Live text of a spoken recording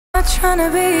Not tryna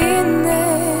be in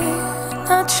there,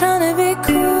 not tryna be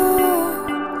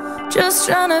cool, just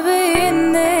tryna be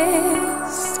in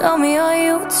this. Tell me, are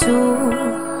you too?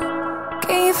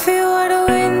 Can you feel where the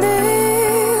wind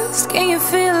is? Can you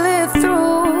feel it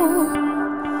through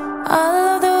all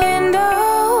of the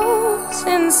windows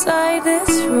inside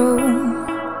this room?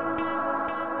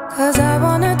 'Cause I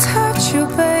wanna touch you,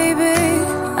 baby,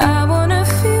 I wanna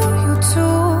feel you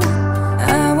too.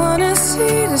 I wanna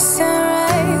see the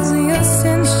sunrise and your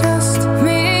sins, just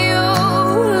me and you.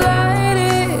 Light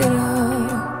it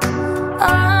up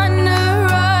on the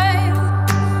right.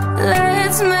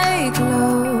 Let's make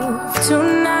love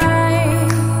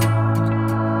tonight.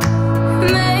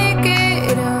 Make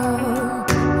it up,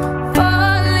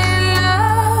 fall in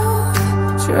love,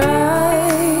 try.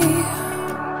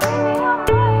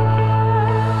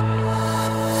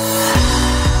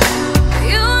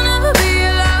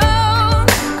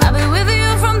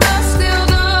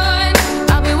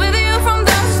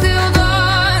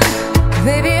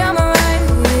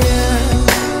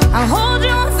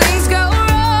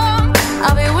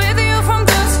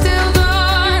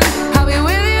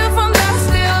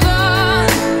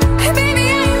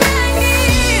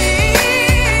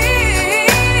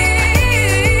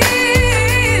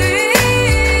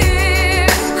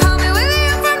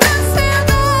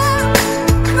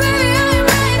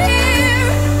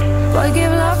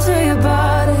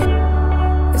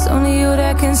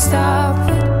 Stop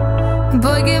it.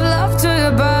 Boy, give love to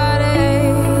your body.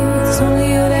 It's only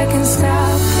you that can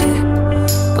stop it.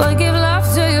 Boy, give love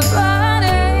to your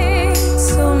body.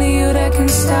 It's only you that can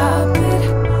stop it.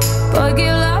 Boy,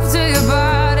 give love to your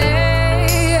body.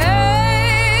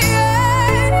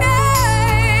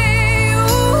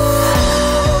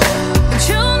 But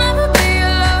you'll never be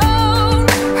alone.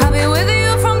 I'll be with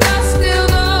you from dusk till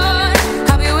dawn.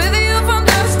 I'll be with you from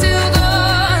dusk till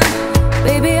dawn.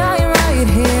 Baby, I am right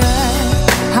here.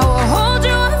 I will hold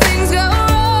you when things go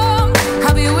wrong.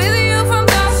 I'll be with you from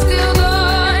dusk till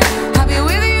dawn. I'll be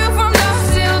with you from dusk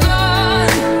till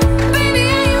dawn. Baby,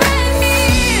 are you ready?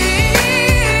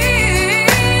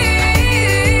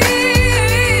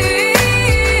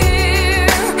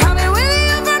 I'll be with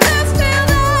you from dusk till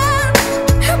dawn.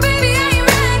 Baby, are you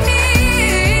ready?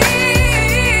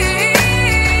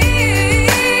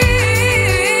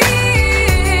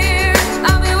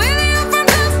 I'll be with you from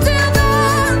dusk till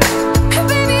dawn.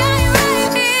 Baby, are you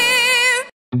ready?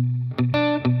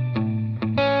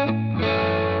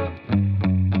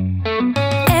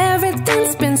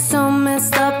 Everything's been so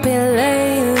messed up here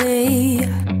lately.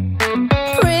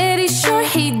 Pretty sure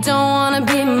he don't wanna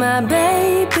be my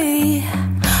baby.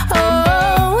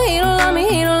 Oh, he don't love me,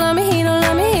 he don't love me, he don't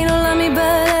love me, he don't love me,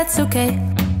 but that's okay.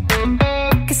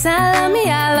 'Cause I love me,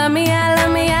 I love me, I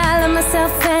love me, I love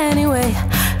myself anyway.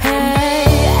 Hey,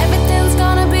 everything's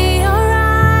gonna be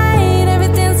alright,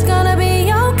 everything's gonna be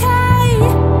okay.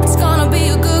 It's gonna be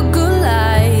a good, good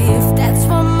life. That's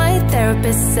what my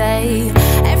therapist say.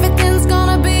 Everything's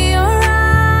gonna be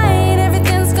alright,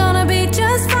 everything's gonna be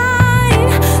just fine.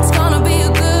 It's gonna be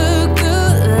a good,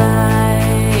 good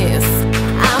life.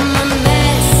 I'm a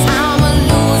mess, I'm a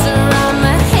loser, I'm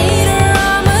a hater,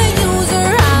 I'm a user,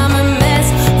 I'm a mess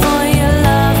for your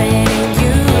loving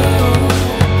you.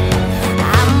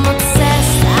 I'm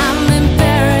obsessed, I'm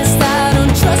embarrassed, I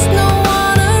don't trust no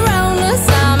one around us.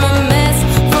 I'm a mess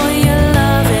for your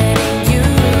loving you.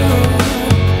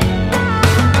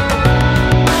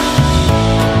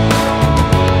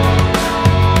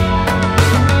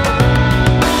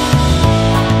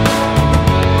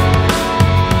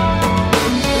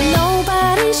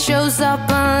 Nobody shows up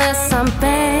unless I'm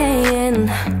paying.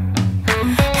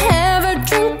 Ever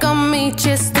drink on me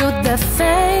just to the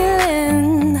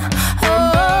failing.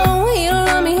 Oh, he don't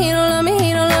love me, he don't love me, he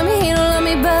don't love me, he don't love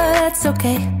me, but that's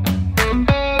okay.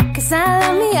 'Cause I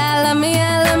love me, I love me,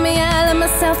 I love me, I love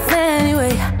myself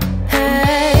anyway.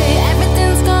 Hey,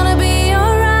 everything's gonna be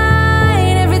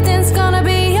alright, everything's gonna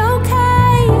be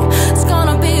okay. It's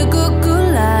gonna be a good, good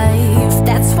life.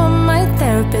 That's what my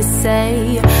therapist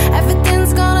say.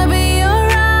 Everything's gonna be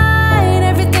alright,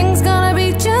 everything's gonna be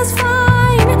just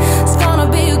fine. It's gonna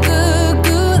be a good,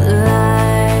 good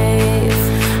life.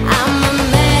 I'm a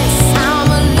mess, I'm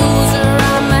a loser,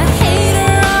 I'm a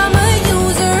hater, I'm a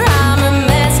user, I'm a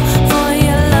mess for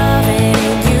your loving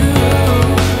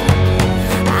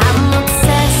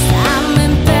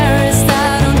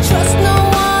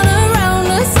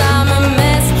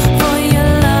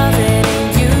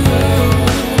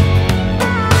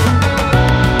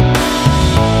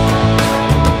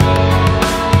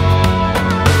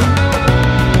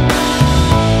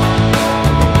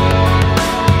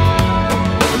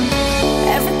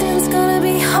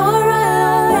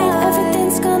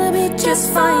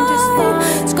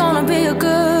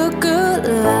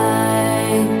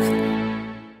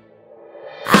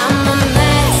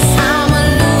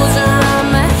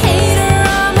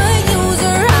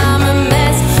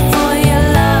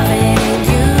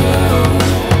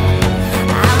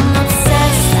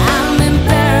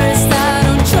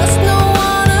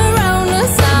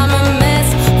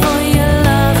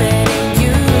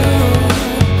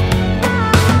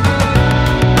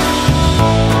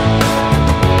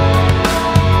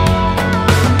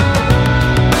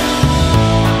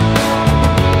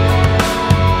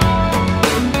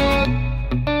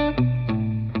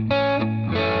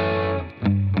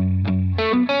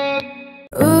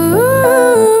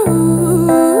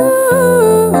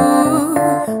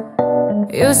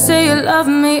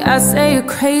I say you're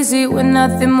crazy, we're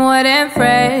nothing more than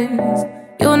friends.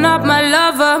 You're not my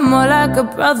lover, more like a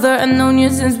brother. I've known you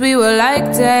since we were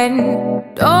like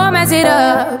 10. Don't mess it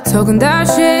up, talking that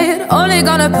shit, only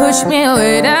gonna push me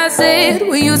away, that's it.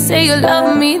 When you say you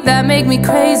love me, that make me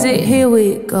crazy. Here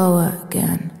we go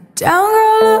again. Down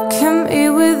girl, look at me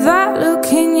with that look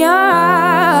in your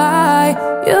eye.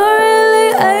 You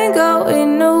really ain't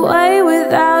going away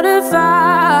without a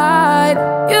fight.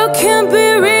 You can't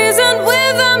be reasoned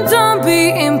with, I'm done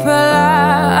being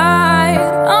polite.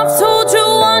 I've told you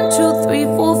 1, 2, 3,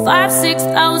 4, 5,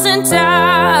 6,000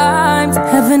 times.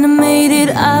 Haven't I made it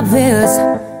obvious?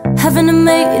 Haven't I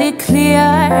made it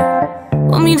clear?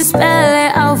 Want me to spell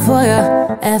it out for you?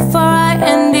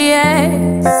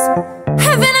 F-R-I-N-D-S.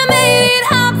 Haven't I made it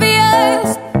obvious?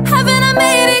 Haven't I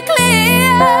made it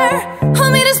clear?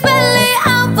 Want me to spell it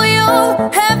out for you?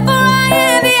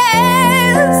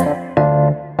 F-R-I-N-D-S.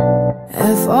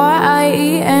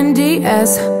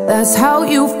 F-R-I-E-N-D-S. That's how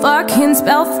you fucking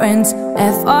spell friends.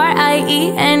 F-R-I-E-N-D-S.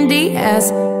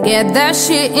 Get that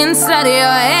shit inside of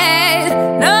your head.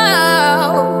 No.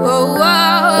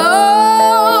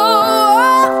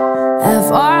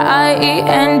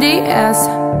 F-R-I-E-N-D-S.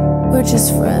 We're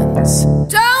just friends.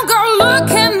 Don't go look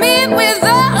at me with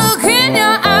that look in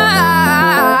your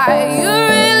eye. You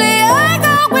really ain't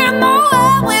going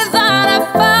nowhere without a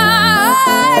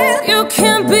fight. You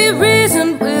can't be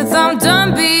reasoned with, I'm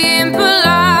done being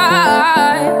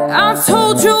polite. I've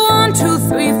told you 1, 2,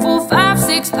 3, 4, 5,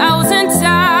 6,000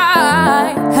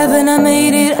 times. Haven't I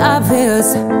made it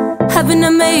obvious? Haven't I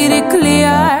made it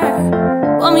clear?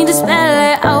 Want me to spell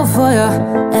it out for you?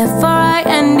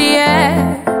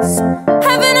 F-R-I-N-D-S.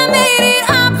 Haven't I made it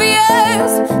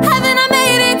obvious? Haven't I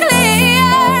made it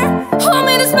clear? Want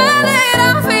me to spell it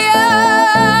out for you?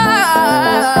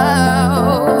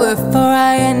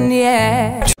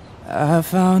 F-R-I-N-D-S. I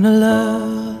found a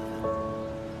love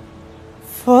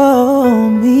for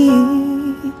me.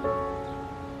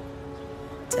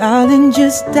 Darling,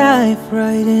 just dive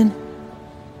right in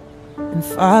and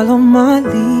follow my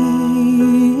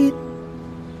lead.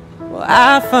 Well,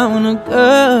 I found a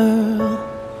girl,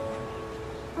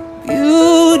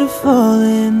 beautiful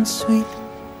and sweet.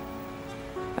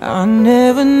 I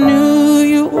never knew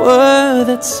you were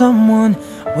that someone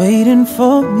waiting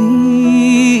for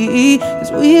me.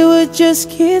 'Cause we were just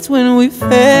kids when we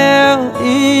fell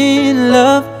in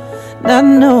love, not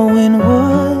knowing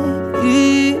what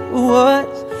it was.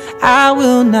 I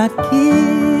will not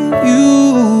give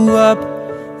you up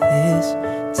this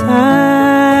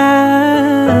time,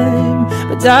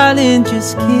 but darling,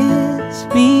 just kiss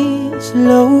me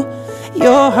slow.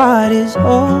 Your heart is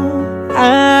all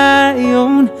I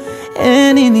own,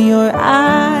 and in your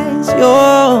eyes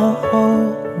you're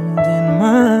holding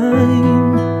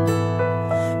mine.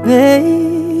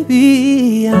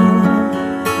 Baby, I'm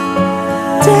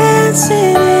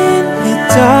dancing in the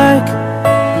dark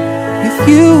with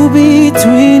you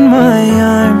between my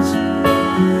arms,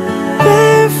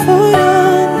 barefoot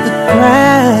on the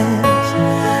grass,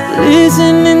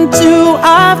 listening to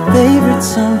our favorite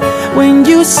song. When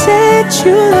you said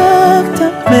you looked a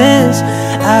mess,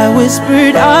 I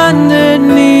whispered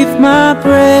underneath my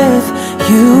breath.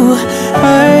 You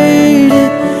heard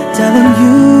it, telling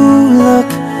you look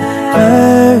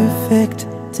perfect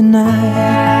tonight.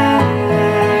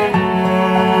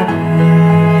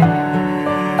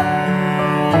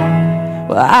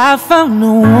 Well, I found a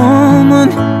woman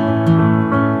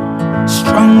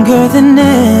stronger than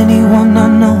anyone I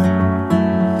know.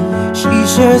 She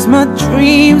shares my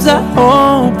dreams. I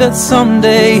hope that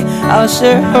someday I'll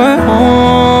share her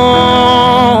home.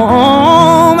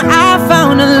 I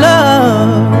found a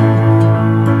love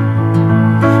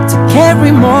to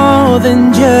carry more than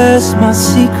just my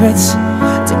secrets,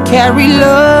 to carry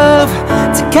love,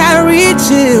 to carry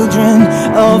children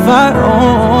of our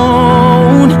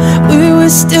own. We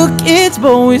were still kids,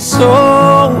 but we're so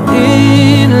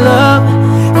in love,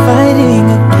 fighting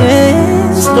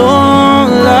against all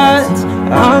odds.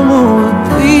 I know we'll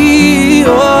be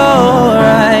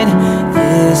alright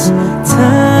this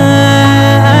time.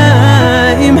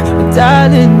 But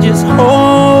darling, just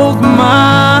hold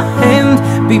my hand,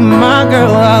 be my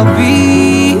girl, I'll be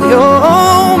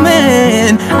your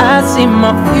man. I see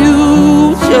my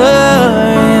future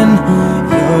in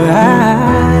your eyes.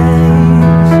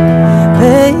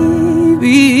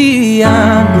 Baby,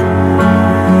 I'm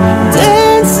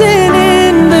dancing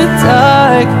in the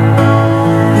dark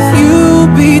with you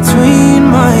between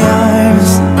my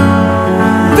arms,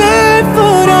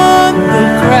 barefoot on the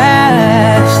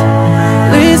grass,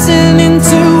 listening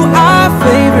to our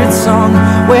favorite song.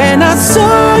 When I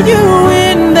saw you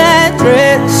in that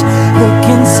dress,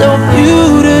 looking so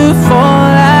beautiful,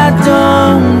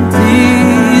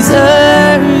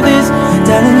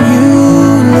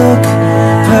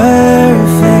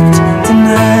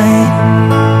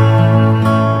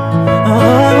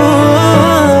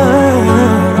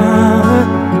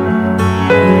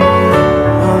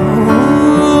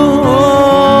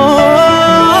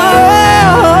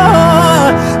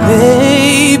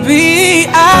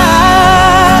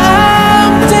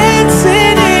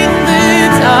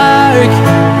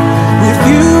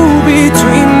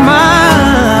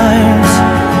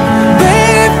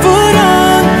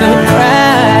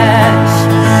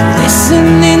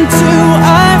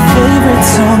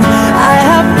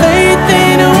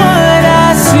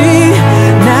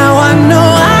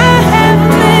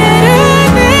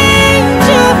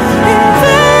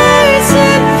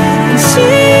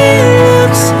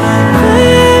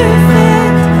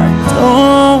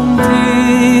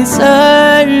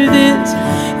 deserve this.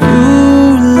 You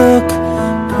look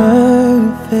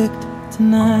perfect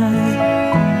tonight.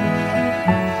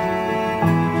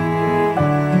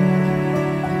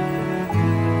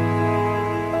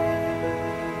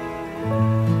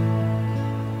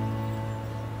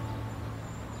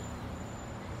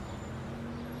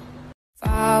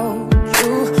 Found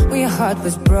you when your heart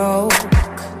was broke.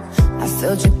 I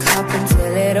filled your cup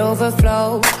until it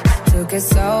overflowed. Took it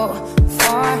so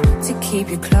far to keep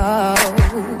you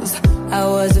close. I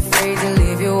was afraid to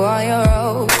leave you on your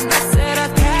own. I said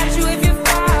I'd catch you if you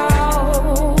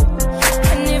fall,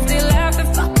 and if they laugh, they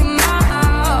fuck 'em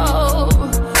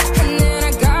out. And then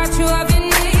I got you off your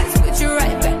knees, put you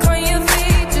right back on your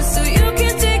feet, just so you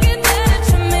can take advantage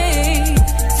of me.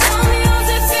 Tell me how's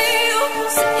it feel,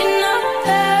 sitting up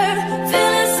there,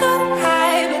 feeling so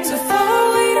high, but too far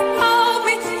away to hold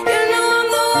me. You know I'm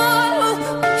the one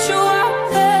who put you out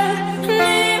there,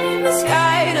 name in the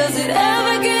sky. Does it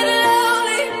ever get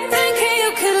lonely, thinking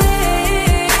you could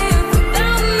live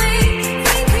without me?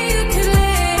 Thinking you could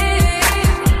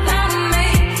live without me?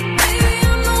 Maybe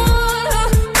I'm the one who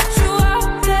put you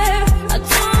out there. I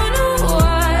don't know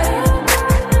why.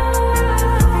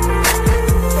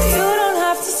 You don't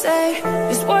have to say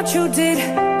just what you did,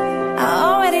 I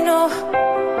already know.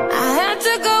 I had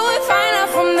to go and find out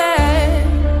from there.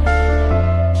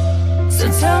 So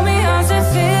tell me how's it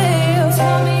feel,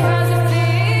 tell me how's it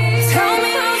feel, tell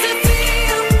me how's it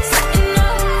feel, sitting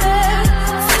up there,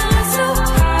 feeling so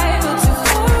high, but too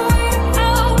far away to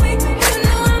hold me. You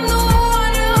know I'm the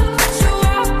one who put you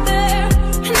out there,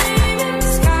 name in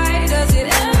the sky. Does it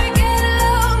ever get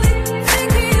lonely,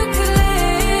 thinking you could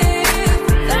live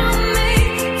without me?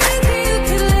 Thinking you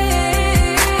could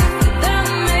live without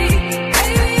me?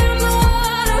 Baby, I'm the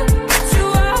one who put you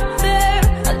out there.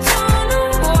 I don't know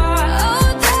why,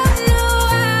 oh, don't know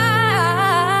why.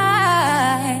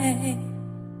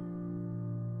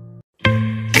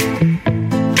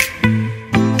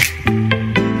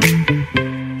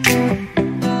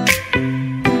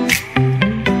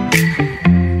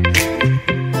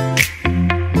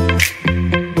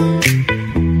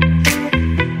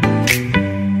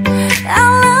 I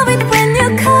love it when you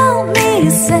call me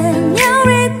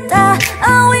señorita.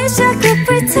 I wish I could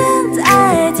pretend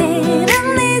I didn't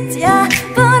need ya,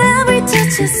 but every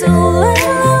touch is so la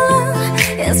la la.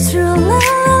 It's true la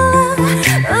la la.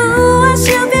 Ooh, I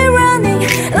should be running.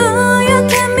 Ooh, you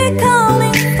can be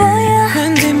calling for ya.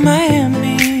 And in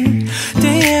Miami,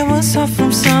 the air was hot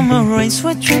from summer rains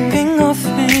were dripping off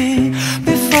me.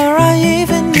 Before I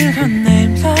even knew her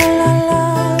name, la la la.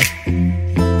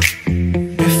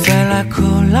 It felt like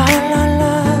ooh la la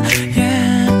la,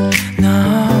 yeah, no.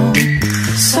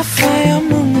 Sapphire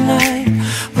moonlight,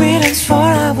 we danced for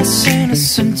hours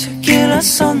innocent tequila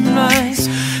sunrise.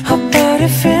 Her body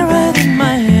fit right in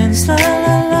my hands, la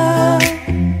la la.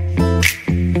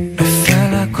 It felt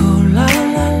like ooh la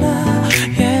la la,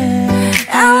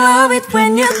 yeah. I love it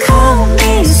when you call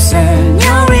me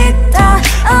señorita.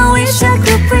 I wish I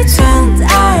could pretend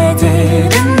I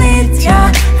didn't need ya,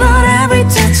 but every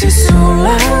touch is so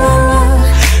la la la.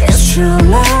 It's true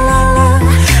la la la.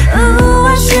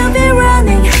 Ooh, I should be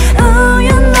running. Ooh,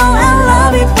 you know I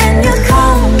love it when you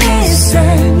call me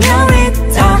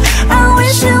señorita. I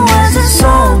wish it wasn't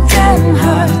so damn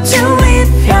hard to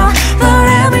leave ya, but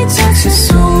every touch is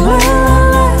so la la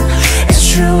la. It's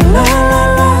true la la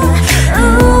la.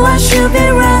 Ooh, I should be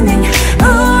running.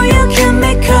 Ooh, you can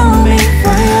be coming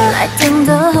for ya. Like in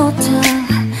the hotel,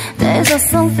 there's just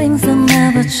some things that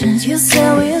never change. You say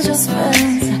we're just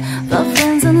friends, but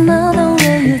friends another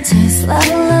way you taste, la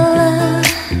la la.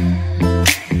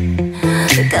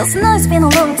 Because now it's been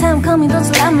a long time coming, don't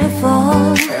let me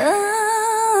fall.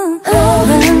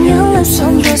 When your lips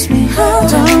undress me,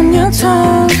 hold on your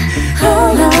tongue. I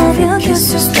love your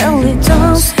kisses, slowly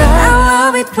don't stop. I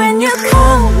love it when you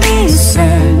call me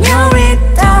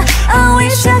señorita. I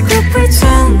wish I could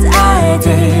pretend I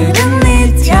didn't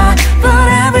need ya, but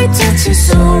every touch is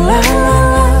so la la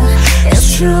la. It's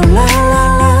true la la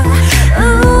la.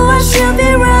 Ooh, I should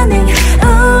be running.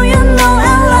 Ooh, you know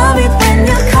I love it when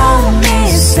you call me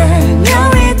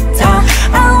señorita.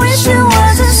 I wish it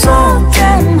wasn't so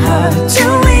damn hard to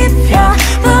leave ya,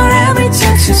 but every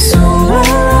touch is so la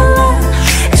la la.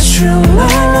 It's true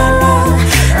la la la.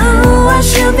 Ooh, I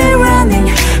should be running.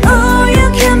 Ooh, you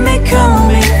can be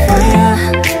coming for ya.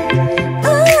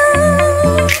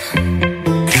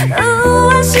 Ooh,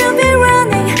 I should be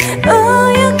running. Ooh,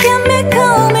 you can be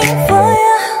coming for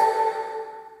ya.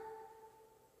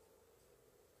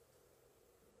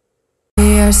 We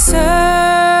are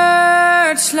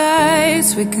searchlights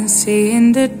we can see in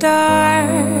the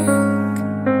dark.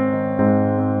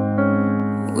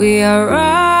 We are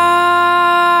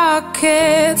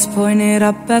rockets pointed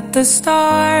up at the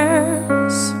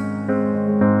stars.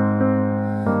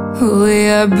 We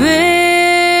are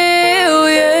billions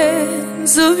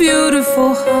of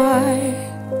beautiful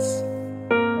hearts,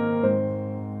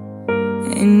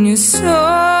 and you sold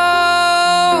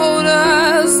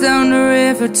us down the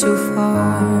river too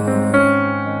far.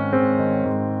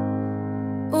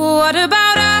 What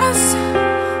about us?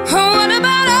 What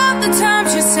about all the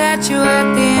times you said you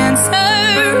had the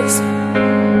answers?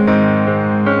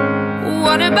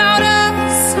 What about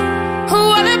us?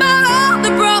 What about all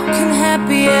the broken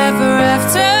happy ever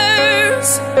afters?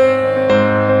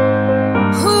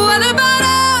 What about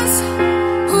us?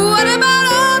 What about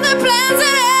all the plans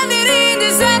that ended in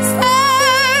disaster?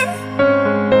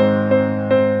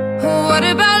 What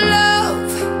about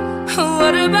love?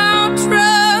 What about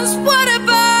trust? What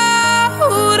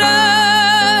about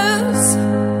us?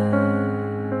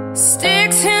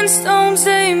 Sticks and stones,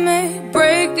 they may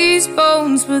break these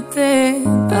bones, but then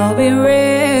I'll be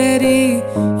ready.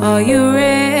 Are you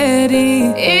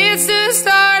ready? It's the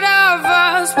start of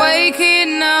us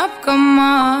waking up, come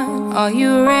on. Are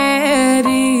you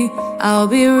ready? I'll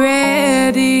be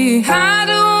ready. I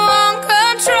don't want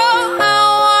control, I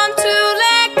want to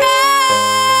let go.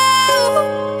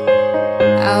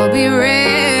 I'll be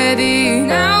ready.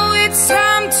 Now it's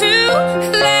time to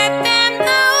let them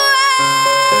know.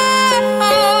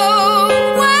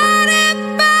 What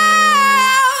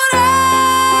about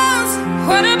us?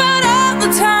 What about all the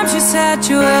times you said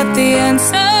you had the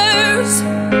answers?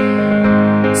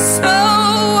 So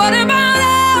what about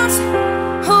us?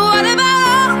 What about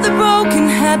all the broken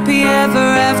happy ever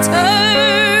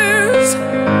afters?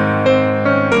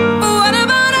 What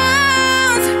about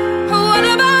us? What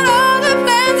about all the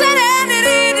plans that ended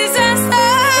in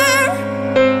disaster?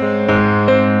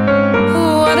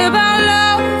 What about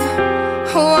love?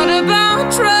 What about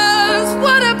trust?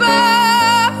 What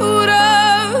about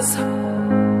us?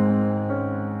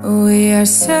 We are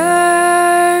searchlights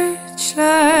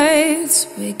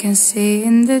we can see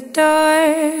in the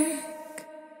dark.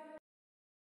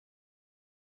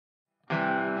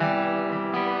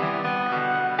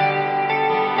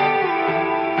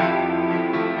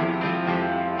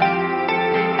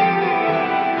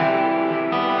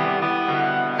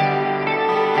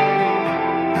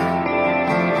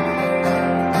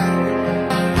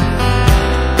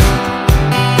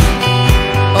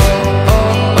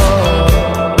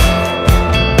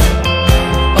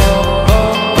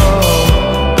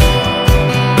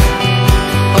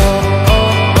 Oh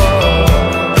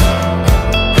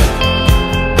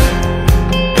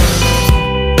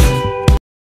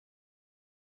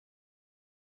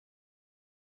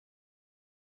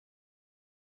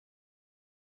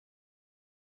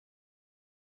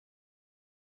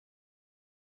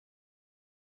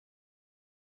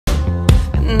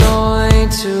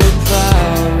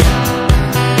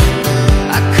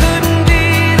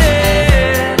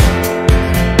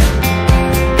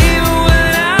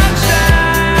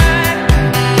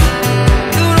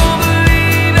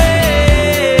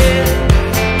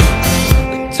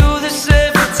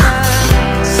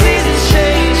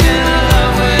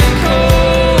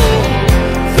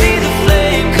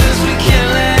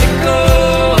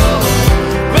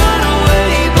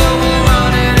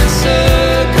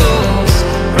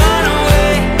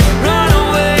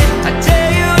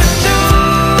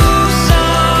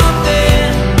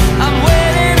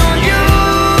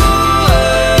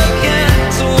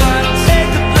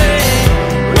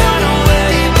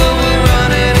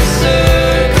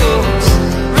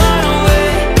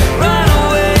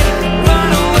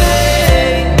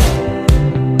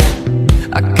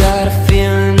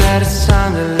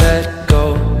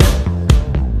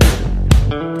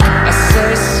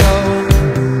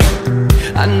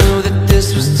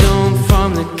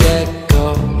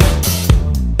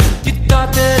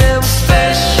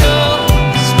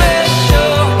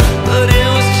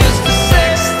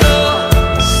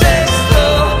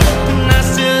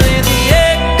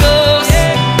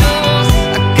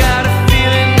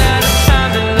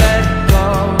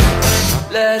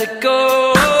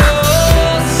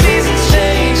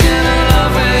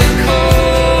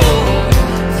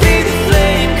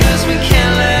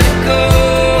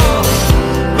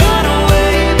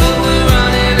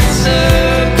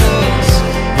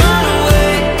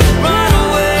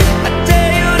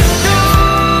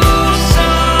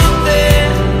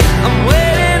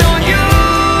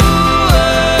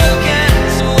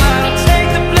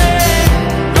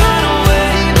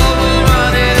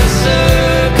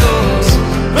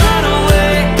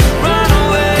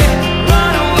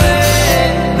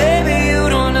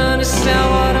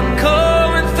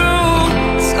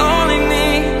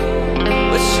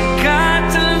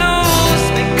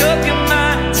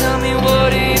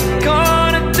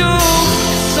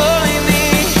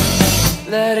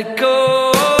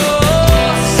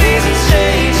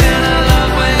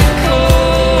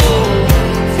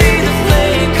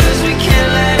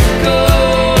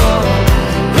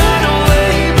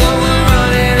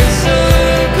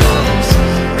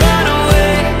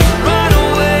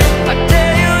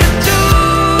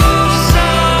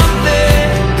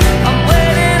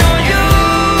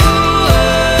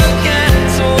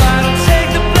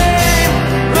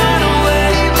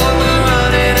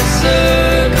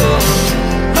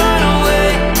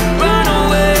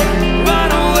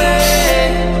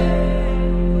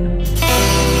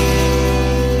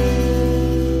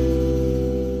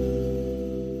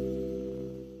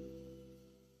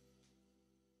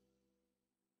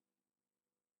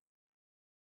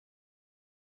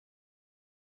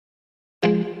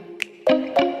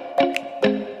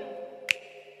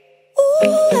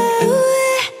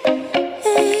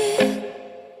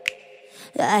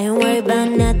I ain't worried about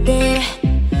nothing,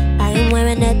 I ain't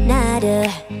wearing that nada.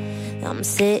 I'm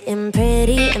sitting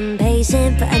pretty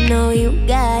impatient, but I know you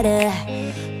gotta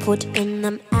put in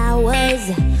them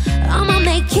hours. I'ma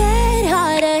make it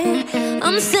harder.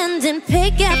 I'm sending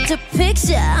pic after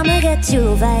picture, I'ma get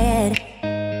you fired.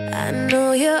 I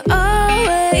know you're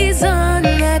always on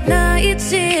that night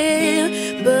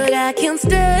shift, but I can't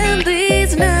stand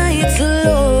these nights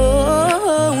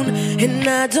alone. And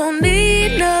I don't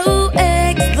need no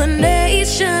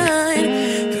explanation,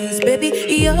 'cause baby,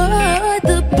 you're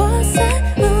the boss I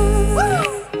know.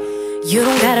 You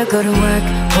don't gotta go to work,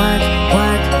 work,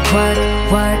 work, work,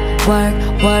 work, work,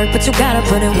 work, but you gotta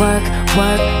put in work,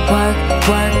 work, work,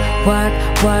 work, work,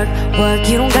 work, work.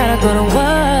 You don't gotta go to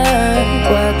work,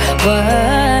 work,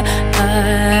 work.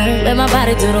 Let my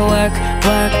body do the work,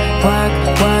 work, work,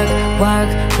 work, work,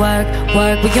 work,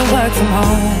 work. We can work from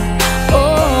home, oh,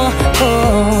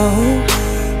 oh.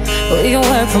 We can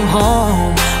work from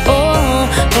home, oh,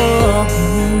 oh.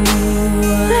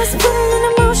 Let's put it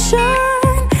in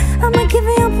motion. I'ma give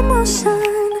you a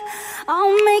promotion.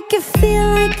 I'll make it feel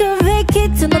like a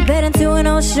vacate, turn the bed into an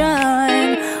ocean.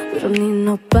 We don't need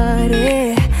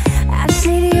nobody, I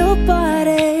see to your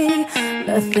body.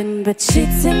 Nothing but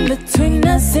sheets in between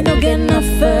us, and no getting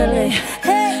off early.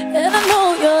 Hey, and I know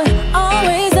you're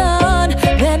always on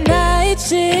that night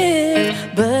shift,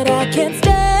 but I can't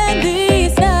stand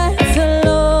these nights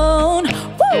alone.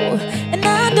 Woo! And I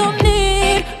don't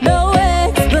need no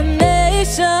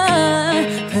explanation,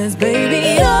 'cause baby,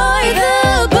 you're the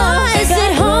boss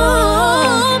at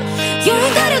home. You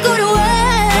ain't gotta go to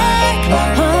work,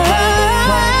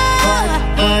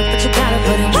 but you gotta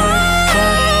put in work.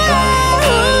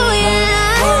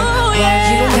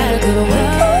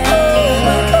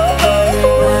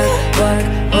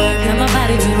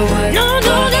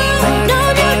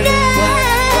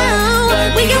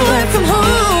 We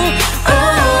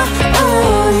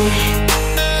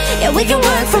can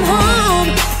work from home,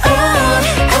 oh,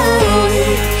 oh.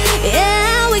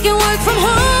 Yeah, we can work from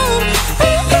home,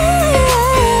 oh, oh.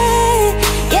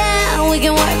 Yeah, we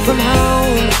can work from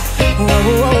home, whoa,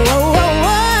 whoa, whoa, whoa,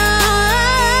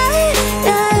 whoa.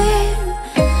 Yeah,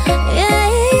 yeah,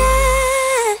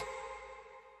 yeah.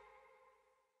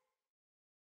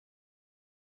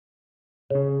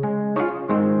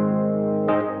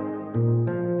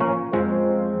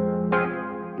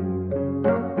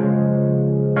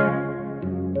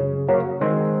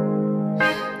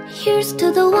 Here's to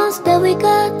the ones that we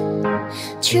got.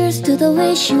 Cheers to the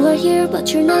wish you are here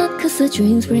but you're not, 'cause the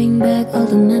dreams bring back all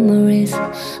the memories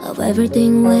of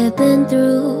everything we've been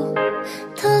through.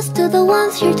 Toast to the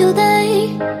ones here today.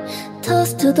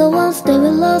 Toast to the ones that we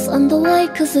lost on the way,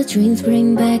 'cause the dreams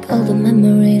bring back all the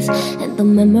memories, and the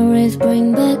memories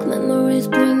bring back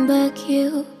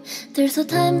you. There's a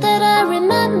time that I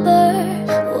remember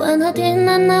when I did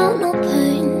not know no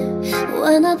pain,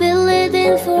 when I believed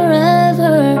in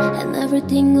forever and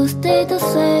everything will stay the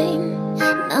same.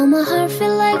 Now my heart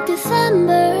feel like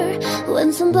December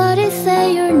when somebody say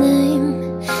your name,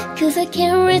 'cause I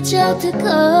can't reach out to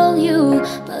call you,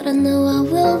 but I know I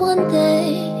will one day,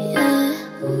 yeah.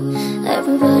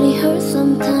 Everybody hurts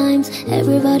sometimes,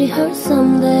 everybody hurts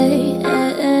someday,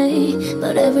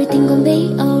 but everything gon' be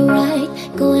alright.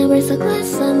 Go and raise a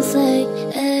glass and say,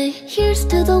 hey. Here's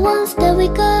to the ones that we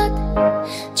got.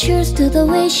 Cheers to the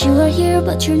wish you are here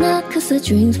but you're not, 'cause the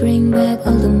dreams bring back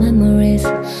all the memories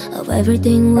of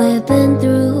everything we've been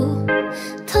through.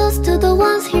 Toast to the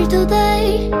ones here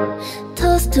today.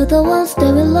 Toast to the ones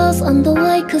that we lost on the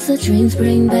way, 'cause the dreams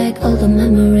bring back all the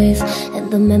memories, and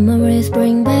the memories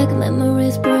bring back you.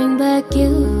 Memories bring back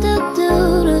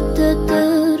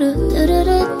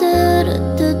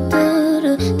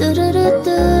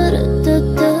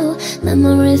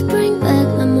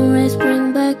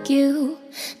you.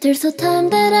 There's a time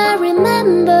that I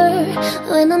remember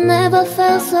when I never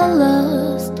felt so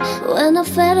lost, when I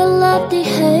felt a love the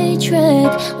hatred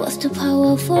was too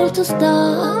powerful to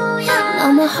stop.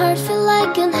 Now my heart feel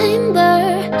like an ember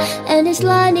and it's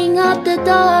lighting up the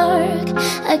dark.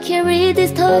 I carry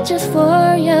these torches for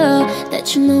you, that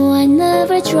you know I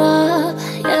never drop,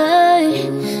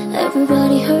 yeah.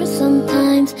 Everybody hurts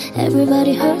sometimes,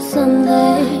 everybody hurts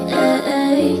someday,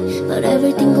 but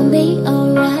everything gon' be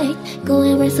alright. Go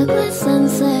and raise a glass and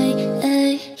say,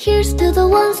 hey. Here's to the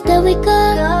ones that we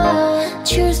got.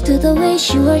 Cheers to the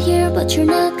wish you are here but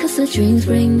you're not, 'cause the dreams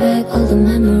bring back all the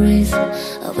memories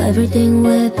of everything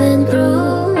we've been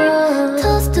through.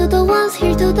 Toast to the ones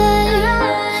here today.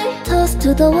 Toast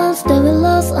to the ones that we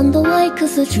lost on the way,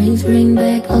 'cause the dreams bring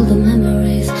back all the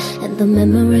memories, and the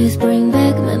memories bring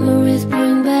back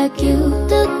you.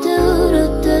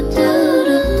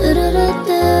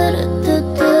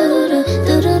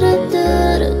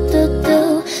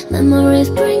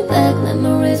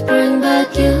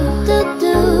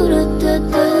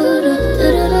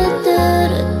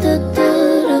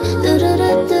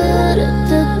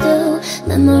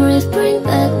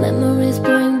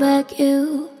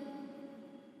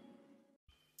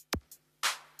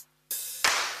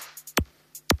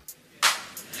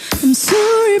 I'm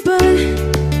sorry, but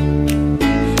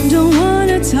don't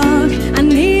wanna talk. I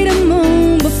need a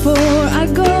moment before I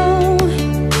go.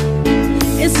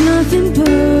 It's nothing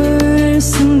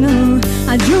personal.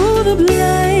 I drew the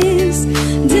blinds.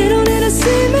 They don't need to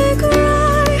see me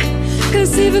cry.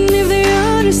 Cause even if they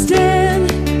understand,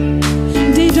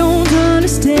 they don't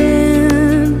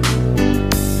understand.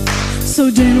 So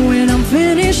then when I'm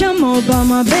finished, I'm all about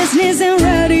my business and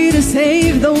ready to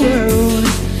save the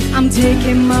world. I'm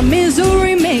taking my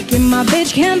misery, making my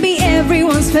bitch can be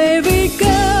everyone's favorite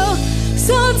girl.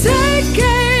 So take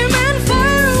aim and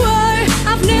fire away.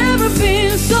 I've never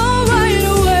been so wide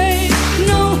awake.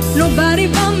 No, nobody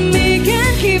but me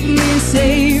can keep me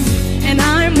safe. And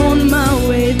I'm on my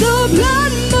way. The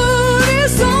blood moon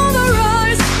is on the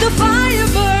rise. The fire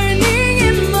burning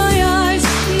in my eyes.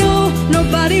 No,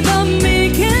 nobody but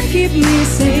me can keep me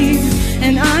safe.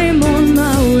 And I'm on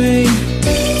my way.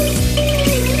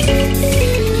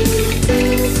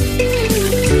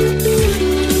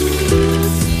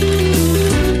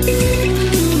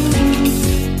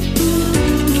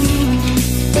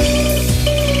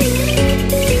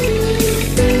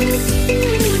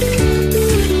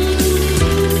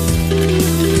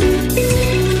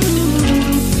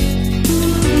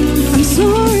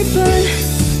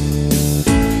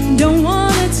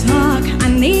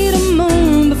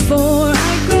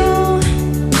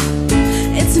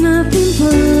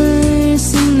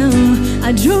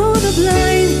 I drew the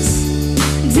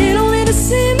blinds. They don't need to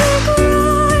see me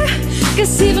cry.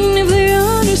 Cause even if they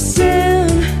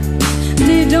understand,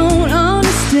 they don't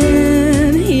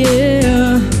understand,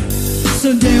 yeah.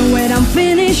 So then when I'm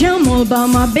finished, I'm all about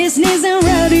my business and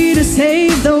ready to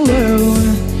save the world.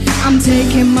 I'm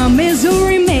taking my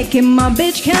misery, making my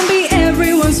bitch can be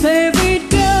everyone's favorite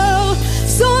girl.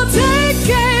 So take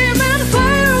aim and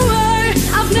fire away.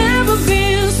 I've never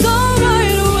been so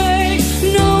wide awake.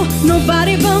 No,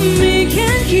 nobody but me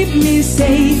can keep me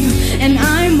safe. And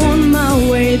I'm on my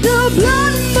way. The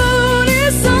blood moon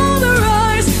is on the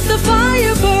rise. The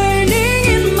fire burning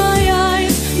in my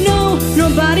eyes. No,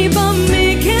 nobody but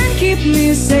me can keep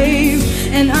me safe.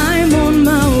 And I'm on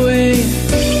my way.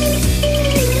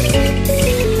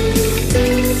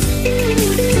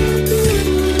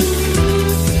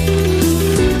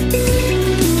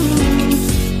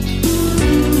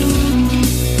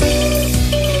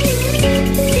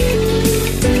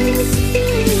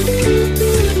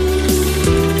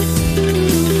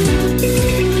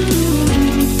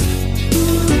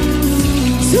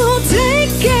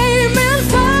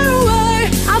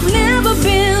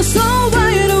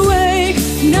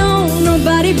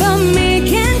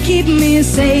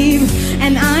 Safe,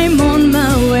 and I'm on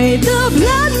my way. The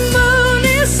blood moon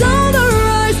is on the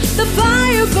rise. The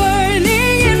fire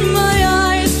burning in my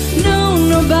eyes. No,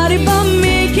 nobody but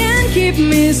me can keep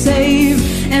me safe.